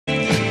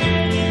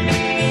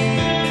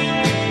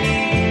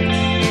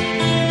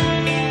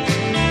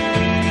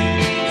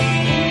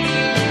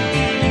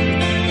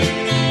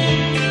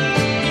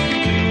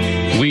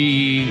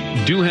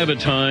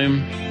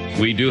time.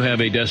 We do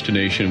have a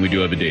destination. We do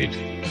have a date.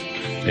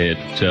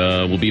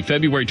 It will be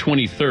February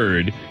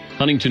 23rd,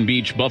 Huntington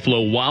Beach,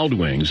 Buffalo Wild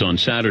Wings on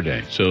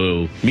Saturday.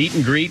 So meet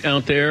and greet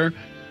out there.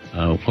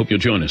 Hope you'll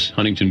join us.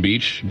 Huntington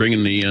Beach,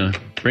 bringing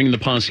the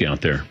posse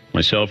out there.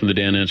 Myself and the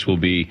Danettes will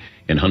be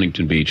in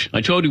Huntington Beach.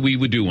 I told you we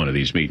would do one of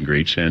these meet and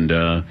greets, and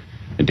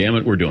damn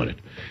it, we're doing it.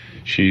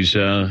 She's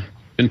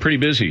been pretty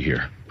busy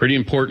here, pretty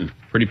important,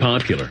 pretty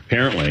popular,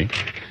 apparently.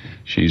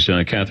 She's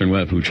Katherine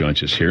Webb, who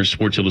joins us here.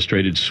 Sports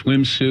Illustrated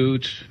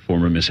swimsuit,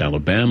 former Miss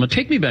Alabama.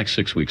 Take me back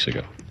 6 weeks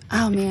ago.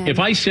 Oh, man. If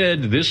I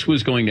said this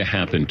was going to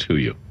happen to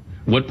you,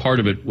 what part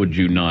of it would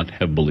you not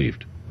have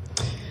believed?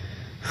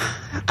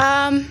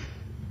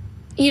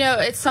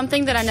 It's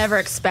something that I never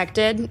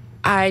expected.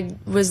 I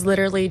was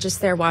literally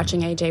just there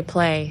watching AJ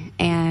play,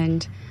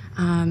 and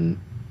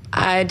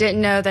I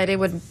didn't know that it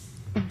would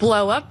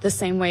blow up the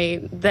same way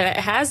that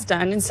it has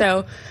done. And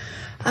so,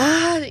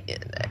 I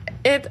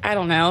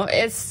don't know.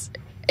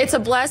 It's a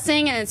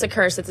blessing and it's a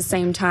curse at the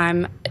same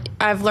time.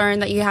 I've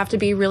learned that you have to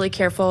be really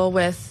careful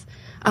with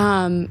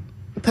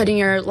putting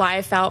your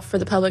life out for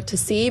the public to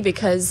see,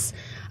 because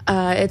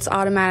it's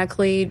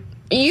automatically,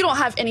 you don't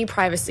have any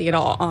privacy at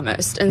all,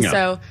 almost. And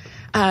so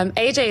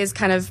AJ has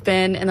kind of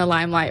been in the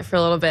limelight for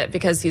a little bit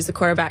because he's the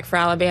quarterback for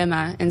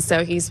Alabama. And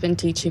so he's been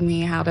teaching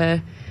me how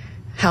to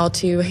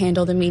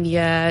handle the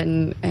media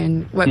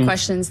and what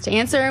questions to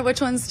answer and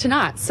which ones to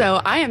not.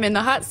 So I am in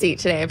the hot seat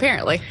today,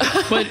 apparently.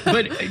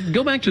 But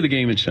go back to the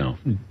game itself.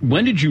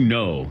 When did you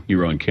know you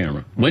were on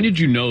camera? When did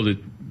you know that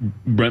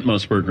Brent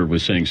Musburger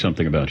was saying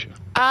something about you?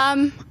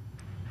 I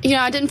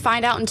didn't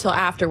find out until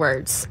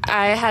afterwards.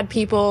 I had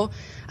people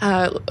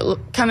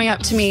coming up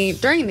to me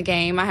during the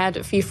game. I had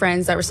a few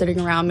friends that were sitting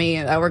around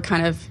me that were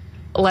kind of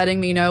letting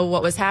me know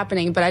what was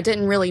happening, but I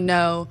didn't really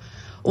know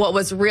what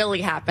was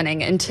really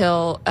happening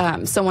until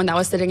someone that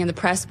was sitting in the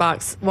press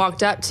box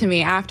walked up to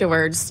me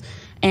afterwards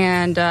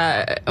and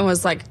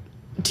was like,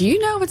 "Do you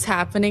know what's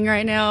happening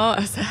right now?"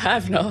 I said, "I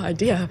have no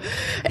idea."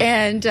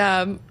 And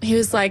he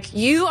was like,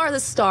 "You are the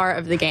star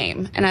of the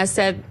game." And I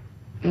said,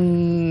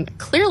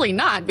 "Clearly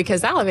not,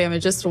 because Alabama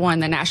just won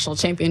the national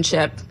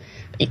championship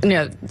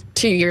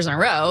 2 years in a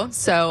row.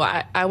 So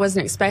I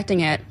wasn't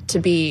expecting it to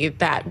be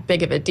that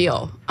big of a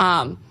deal."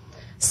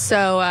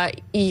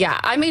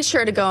 I made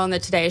sure to go on the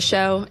Today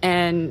Show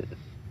and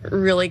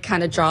really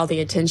kind of draw the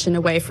attention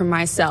away from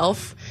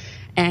myself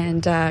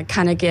and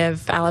kind of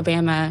give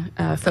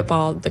Alabama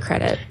football the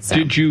credit. So.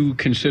 Did you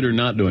consider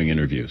not doing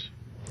interviews?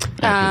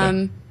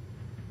 Now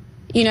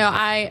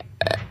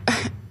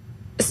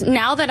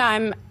that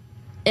I'm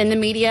in the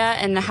media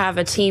and have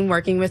a team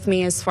working with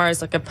me as far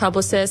as like a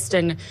publicist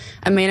and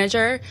a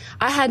manager,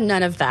 I had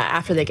none of that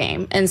after the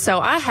game. And so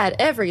I had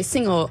every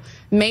single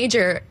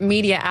major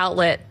media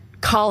outlet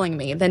calling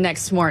me the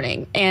next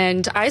morning.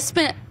 And I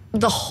spent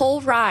the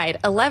whole ride,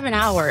 11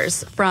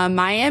 hours from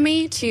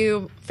Miami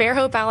to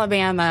Fairhope,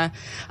 Alabama,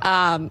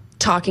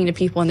 talking to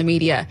people in the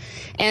media.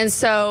 And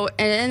so at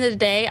the end of the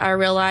day, I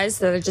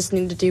realized that I just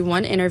needed to do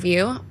one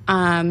interview.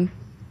 So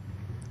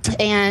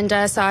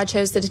I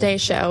chose the Today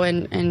Show.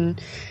 And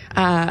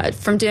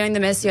from doing the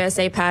Miss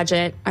USA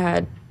pageant,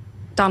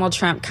 Donald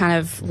Trump kind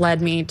of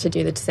led me to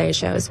do the Today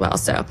Show as well.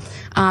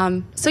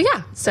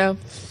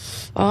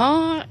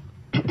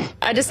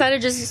 I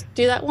decided to just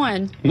do that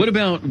one. What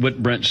about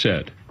what Brent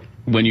said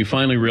when you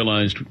finally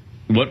realized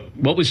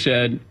what was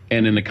said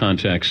and in the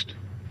context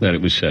that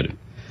it was said?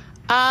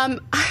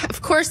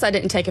 Of course, I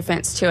didn't take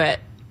offense to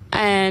it.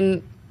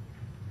 And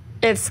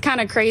it's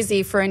kind of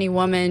crazy for any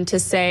woman to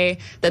say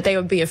that they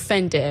would be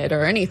offended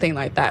or anything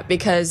like that,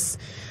 because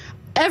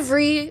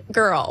every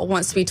girl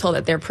wants to be told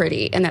that they're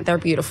pretty and that they're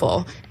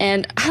beautiful.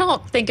 And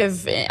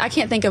I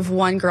can't think of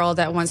one girl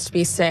that wants to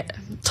be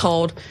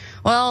told,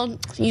 well,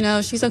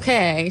 she's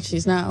okay.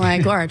 She's not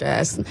like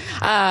gorgeous.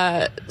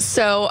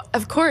 So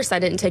of course I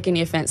didn't take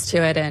any offense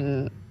to it.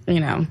 And,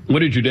 What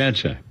did your dad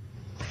say?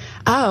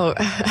 Oh,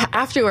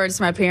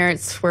 afterwards, my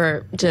parents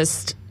were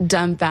just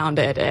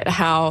dumbfounded at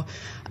how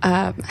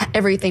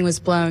everything was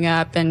blowing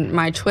up, and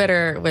my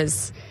Twitter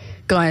was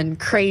going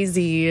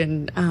crazy.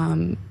 And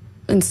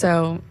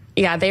so,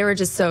 they were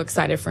just so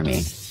excited for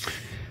me.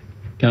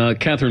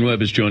 Katherine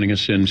Webb is joining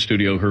us in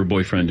studio. Her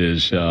boyfriend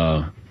is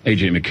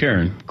A.J.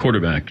 McCarron,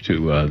 quarterback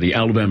to the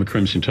Alabama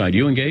Crimson Tide.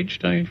 You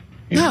engaged?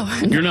 No.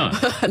 You're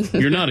not.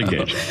 You're not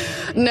engaged.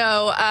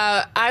 No.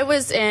 I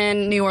was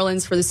in New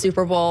Orleans for the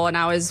Super Bowl, and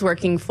I was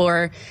working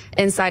for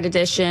Inside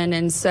Edition.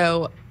 And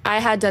so I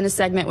had done a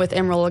segment with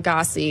Emeril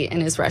Lagasse in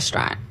his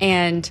restaurant.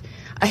 And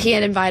he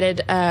had invited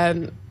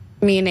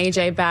me and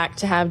AJ back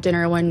to have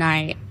dinner one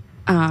night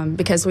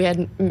because we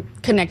had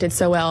connected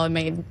so well and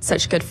made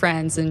such good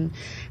friends. And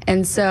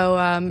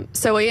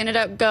so we ended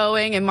up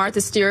going, and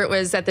Martha Stewart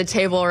was at the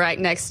table right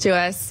next to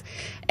us.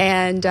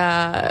 And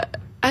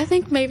I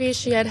think maybe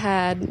she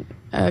had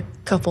a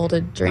couple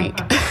to drink.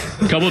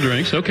 A couple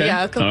drinks, okay.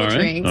 Yeah, a couple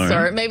drinks. Right.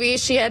 Or maybe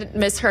she had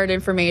misheard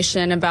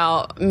information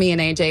about me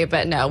and AJ,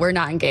 but no, we're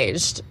not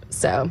engaged.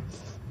 So,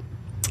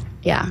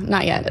 yeah,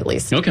 not yet, at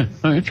least. Okay,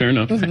 all right, fair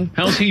enough. Mm-hmm.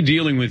 How's he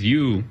dealing with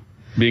you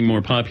being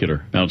more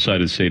popular outside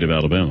of the state of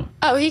Alabama.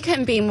 Oh, he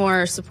couldn't be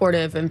more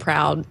supportive and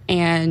proud.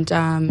 And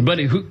but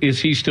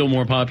is he still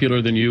more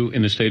popular than you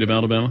in the state of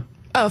Alabama?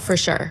 Oh, for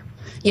sure.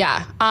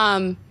 Yeah.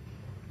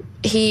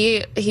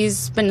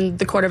 He's been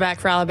the quarterback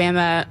for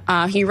Alabama.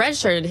 He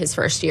redshirted his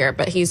first year,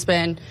 but he's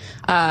been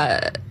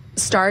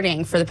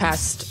starting for the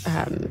past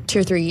 2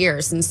 or 3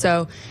 years. And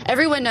so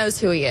everyone knows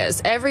who he is.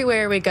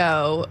 Everywhere we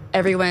go,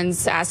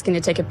 everyone's asking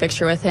to take a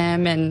picture with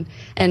him and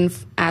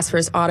ask for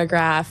his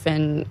autograph,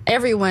 and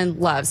everyone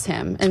loves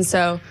him. And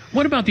so...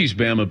 What about these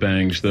Bama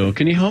bangs, though?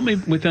 Can you help me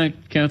with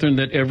that, Catherine,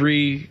 that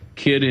every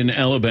kid in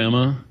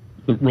Alabama,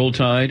 Roll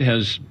Tide,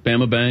 has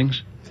Bama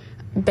bangs?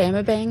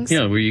 Bama bangs?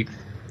 Yeah, you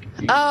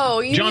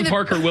John mean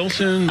Parker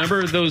Wilson,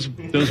 remember those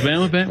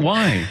Bama bangs?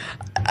 Why?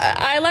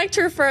 I like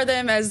to refer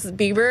them as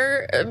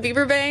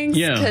Bieber bangs,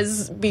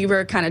 because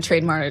Bieber kind of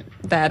trademarked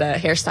that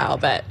hairstyle.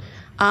 But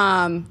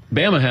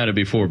Bama had it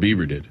before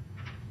Bieber did.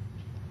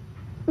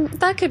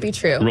 That could be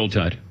true. Roll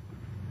Tide.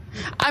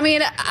 I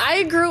mean,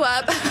 I grew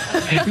up.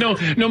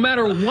 No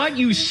matter what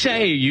you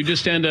say, you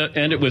just end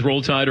it with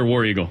Roll Tide or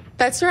War Eagle.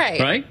 That's right.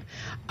 Right?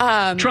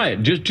 Try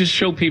it. Just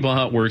show people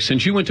how it works.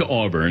 Since you went to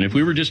Auburn, if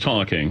we were just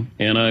talking,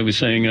 and I was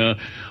saying, what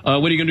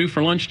are you going to do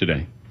for lunch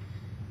today?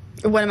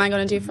 What am I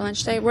going to do for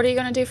lunch today? What are you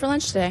going to do for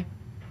lunch today?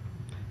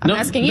 I'm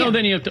asking you. No,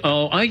 then you have to.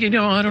 I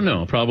don't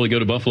know. Probably go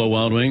to Buffalo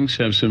Wild Wings,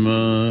 have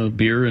some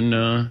beer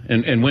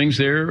and wings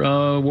there.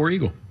 War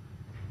Eagle.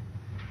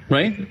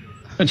 Right?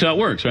 That's how it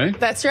works, right?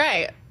 That's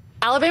right.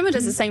 Alabama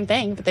does the same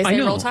thing, but they say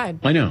Roll Tide.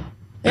 I know.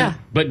 Yeah.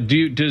 But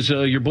does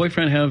your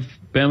boyfriend have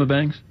Bama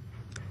bangs?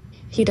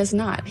 He does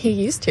not. He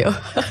used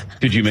to.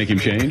 Did you make him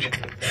change?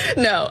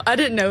 No, I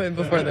didn't know him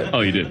before then. Oh,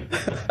 you did.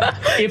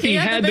 If he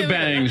had the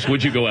bangs,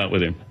 would you go out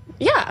with him?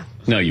 Yeah.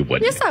 No, you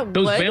wouldn't. Yes, I would.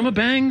 Those Bama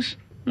bangs?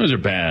 Those are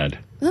bad.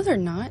 No, they're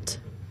not.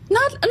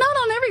 Not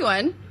on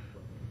everyone.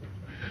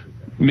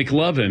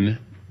 McLovin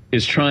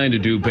is trying to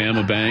do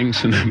Bama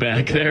bangs in the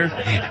back there.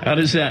 How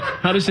does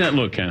that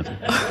look, Katherine?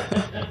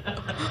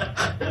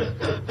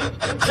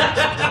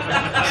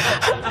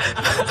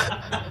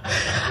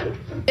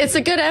 It's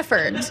a good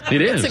effort.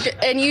 It is.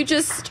 And you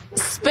just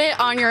spit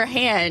on your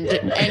hand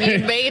and you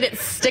made it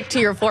stick to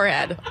your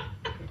forehead.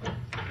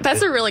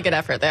 That's a really good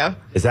effort, though.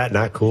 Is that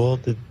not cool?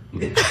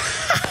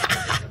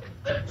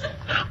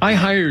 I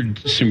hired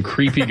some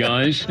creepy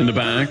guys in the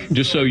back,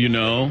 just so you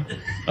know.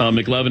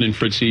 McLevin and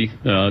Fritzy.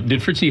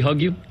 Did Fritzy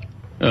hug you?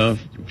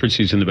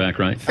 Fritzy's in the back,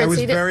 right? I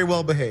was very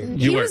well behaved.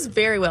 He was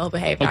very well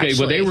behaved, okay, actually.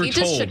 well, they were he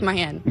told. Just shook my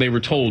hand. They were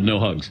told no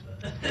hugs.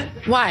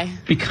 Why?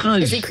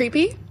 Because. Is he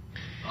creepy?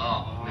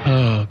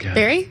 Oh, God.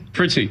 Very?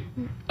 Fritzy,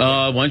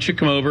 why don't you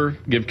come over,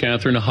 give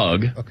Catherine a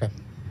hug? Okay.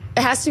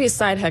 It has to be a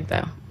side hug,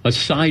 though. A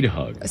side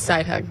hug? A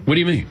side hug. What do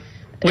you mean?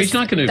 Well, he's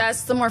not going to...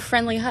 That's the more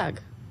friendly hug.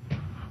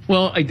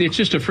 Well, it's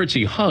just a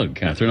Fritzy hug,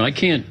 Catherine. I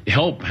can't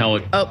help how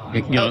it...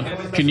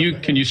 Can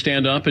you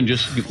stand up and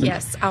just...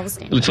 Yes, I will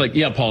stand It's like,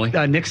 yeah,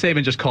 Paulie. Nick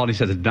Saban just called. He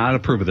says, "Did not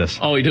approve of this."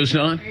 Oh, he does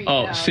not?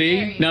 Oh,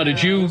 see? Now,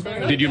 did you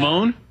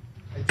moan?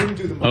 I didn't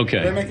do the moan. Okay.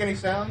 Did I make any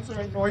sounds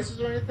or noises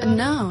or anything?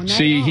 No,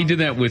 See, he did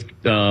that with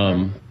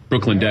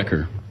Brooklyn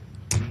Decker.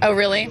 Oh,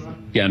 really?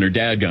 Yeah, and her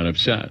dad got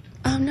upset.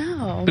 Oh,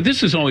 no. But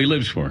this is all he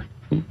lives for.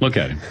 Look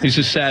at him. He's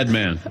a sad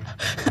man.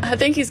 I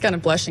think he's kind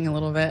of blushing a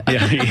little bit.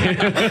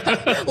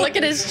 Yeah. Look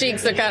at his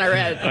cheeks. They're kind of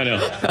red. I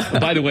know.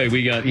 By the way,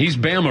 he's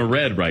Bama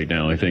red right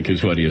now, I think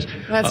is what he is.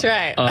 That's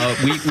right.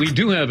 We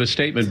do have a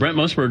statement. Brent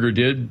Musburger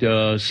did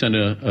send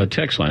a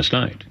text last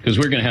night because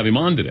we're going to have him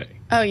on today.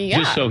 Oh, yeah.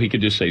 Just so he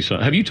could just say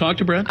something. Have you talked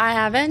to Brent? I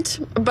haven't,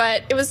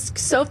 but it was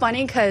so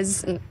funny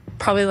because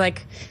probably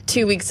like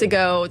 2 weeks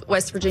ago,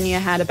 West Virginia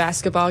had a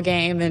basketball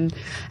game, and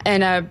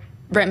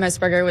Brent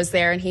Musburger was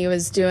there, and he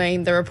was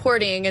doing the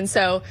reporting. And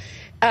so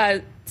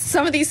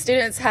some of these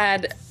students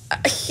had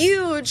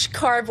huge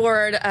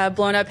cardboard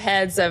blown up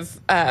heads of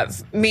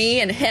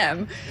me and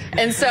him.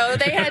 And so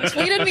they had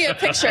tweeted me a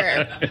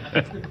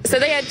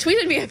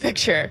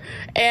picture.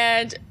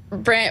 And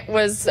Brent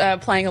was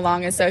playing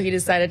along, and so he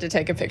decided to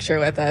take a picture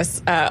with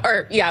us,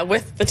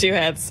 with the two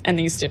heads and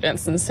these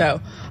students. And so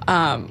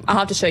I'll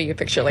have to show you a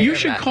picture later. You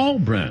should call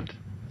Brent.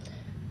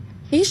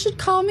 He should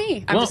call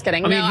me. I'm just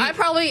kidding. I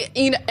probably,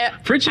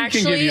 Fritzy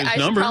can give you his I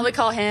number. should probably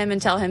call him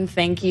and tell him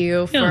thank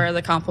you for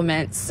the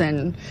compliments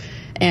and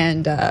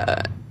all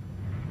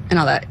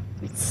that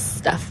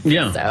stuff.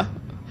 Yeah. So,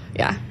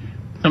 yeah.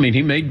 I mean,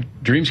 he made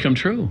dreams come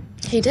true.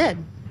 He did.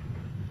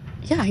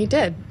 Yeah, he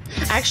did.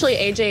 Actually,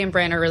 AJ and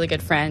Brent are really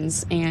good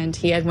friends, and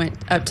he had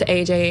went up to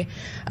AJ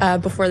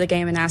before the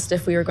game and asked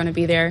if we were going to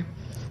be there,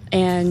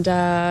 and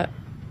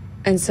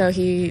so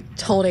he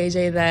told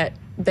AJ that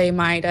they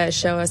might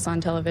show us on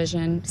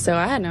television. So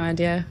I had no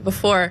idea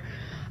before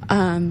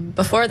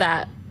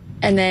that.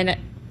 And then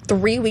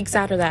 3 weeks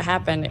after that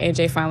happened,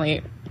 AJ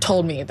finally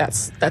told me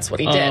that's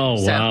what he did.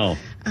 Oh, wow.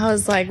 I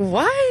was like,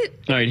 what?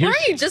 All right, why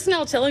are you just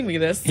now telling me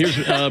this? Here's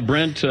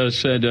Brent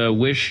said,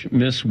 wish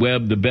Miss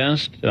Webb the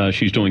best.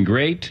 She's doing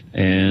great.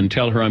 And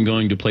tell her I'm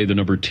going to play the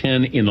number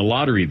 10 in the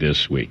lottery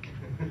this week.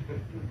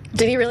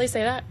 Did he really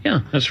say that? Yeah,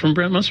 that's from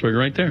Brent Musburger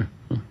right there.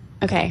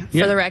 Okay,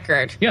 Yeah. for the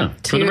record. Yeah,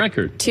 for the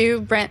record.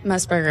 To Brent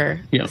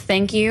Musburger. Yeah.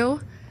 Thank you.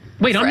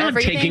 Wait, I'm for not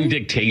everything. taking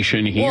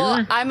dictation here.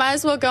 Well, I might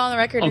as well go on the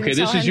record Okay, and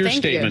tell this is him your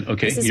thank statement. you.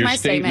 Okay, this is your my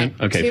statement.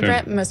 Okay, to fair.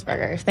 Brent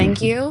Musburger.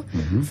 Thank you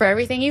for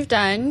everything you've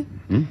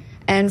done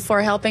and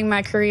for helping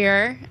my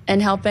career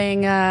and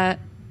helping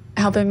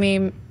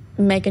me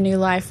make a new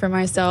life for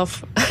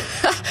myself.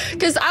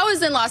 Because I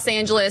was in Los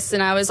Angeles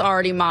and I was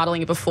already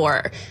modeling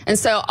before, and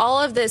so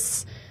all of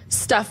this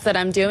stuff that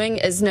I'm doing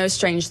is no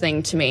strange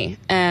thing to me.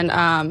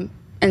 And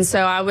so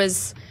I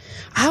was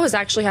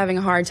actually having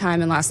a hard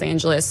time in Los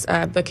Angeles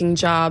booking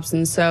jobs,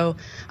 and so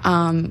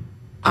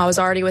I was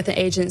already with an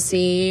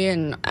agency,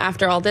 and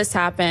after all this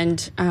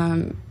happened,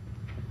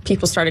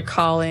 people started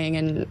calling,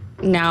 and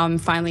now I'm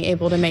finally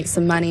able to make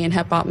some money and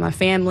help out my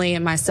family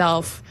and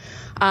myself.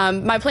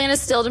 My plan is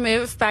still to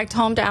move back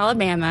home to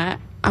Alabama,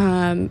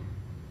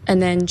 and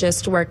then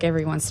just work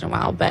every once in a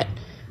while, but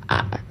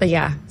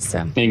yeah,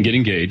 so. And get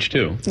engaged,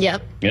 too.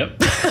 Yep.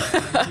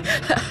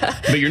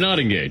 But you're not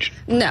engaged.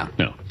 No.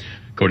 No.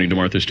 According to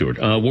Martha Stewart.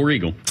 War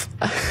Eagle.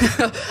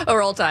 A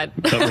Roll Tide.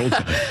 Roll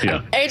Tide,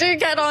 yeah. AJ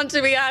got on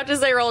to me. I have to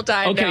say Roll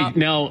Tide Okay,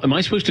 now, am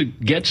I supposed to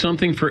get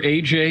something for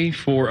AJ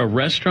for a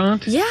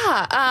restaurant?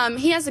 Yeah,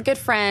 he has a good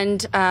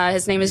friend.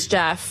 His name is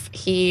Jeff.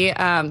 He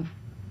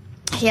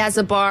has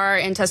a bar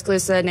in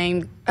Tuscaloosa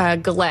named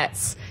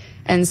Galette's.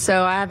 And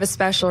so I have a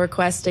special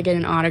request to get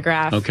an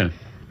autograph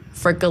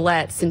for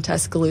Galette's in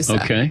Tuscaloosa.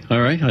 Okay,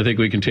 all right. I think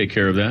we can take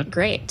care of that.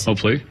 Great.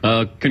 Hopefully.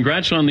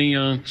 Congrats on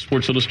the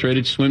Sports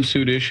Illustrated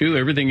swimsuit issue,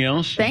 everything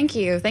else. Thank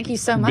you. Thank you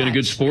so much. Been a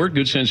good sport,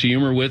 good sense of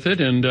humor with it,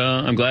 and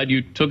I'm glad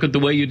you took it the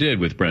way you did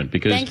with Brent,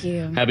 because Thank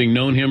you. having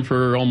known him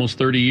for almost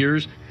 30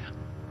 years,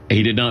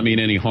 he did not mean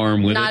any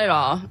harm with it. Not at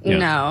all. Yeah,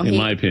 No. in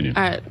my opinion.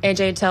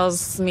 AJ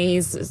tells me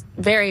he's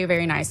a very,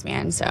 very nice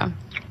man, so.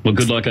 Well,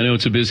 good luck. I know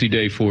it's a busy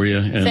day for you.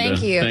 And,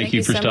 Thank you. Thank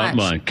you for so stopping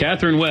much. by.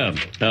 Katherine Webb.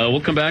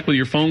 We'll come back with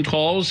your phone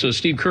calls.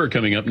 Steve Kerr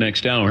coming up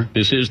next hour.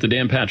 This is The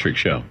Dan Patrick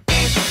Show.